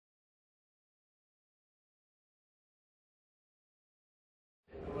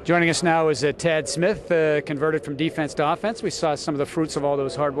Joining us now is Tad Smith, converted from defense to offense. We saw some of the fruits of all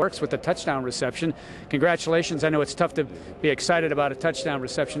those hard works with the touchdown reception. Congratulations. I know it's tough to be excited about a touchdown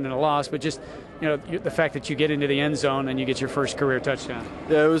reception and a loss, but just the fact that you get into the end zone and you get your first career touchdown.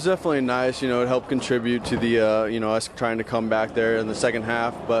 Yeah, it was definitely nice. It helped contribute to the us trying to come back there in the second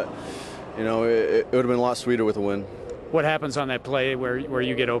half, but it would have been a lot sweeter with a win. What happens on that play where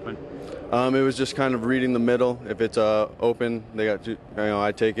you get open? It was just kind of reading the middle. If it's open, they got to,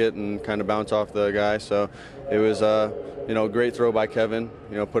 I take it and kind of bounce off the guy. So it was a great throw by Kevin.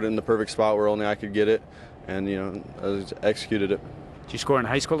 Put it in the perfect spot where only I could get it, and I executed it. Did you score in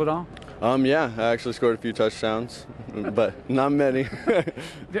high school at all? Yeah, I actually scored a few touchdowns, but not many.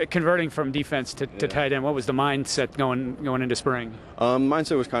 Converting from defense to tight end, what was the mindset going into spring?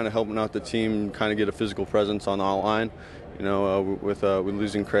 Mindset was kind of helping out the team, kind of get a physical presence on the line. With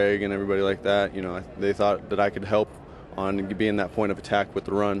losing Craig and everybody like that, they thought that I could help on being that point of attack with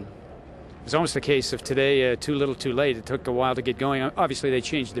the run. It was almost the case of today, too little, too late. It took a while to get going. Obviously, they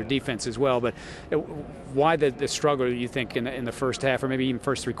changed their defense as well, but why the struggle, you think, in the first half or maybe even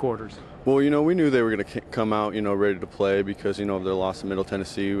first three quarters? Well, we knew they were going to come out, ready to play because, of their loss in Middle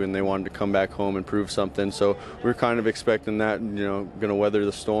Tennessee, and they wanted to come back home and prove something. So we were kind of expecting that, going to weather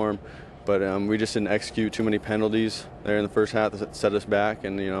the storm. But we just didn't execute too many penalties there in the first half that set us back,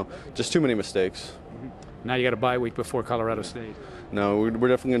 and just too many mistakes. Now you got a bye week before Colorado State. No, we're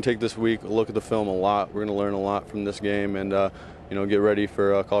definitely going to take this week, look at the film a lot. We're going to learn a lot from this game, and get ready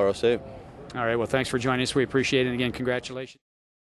for Colorado State. All right. Well, thanks for joining us. We appreciate it. And again, congratulations.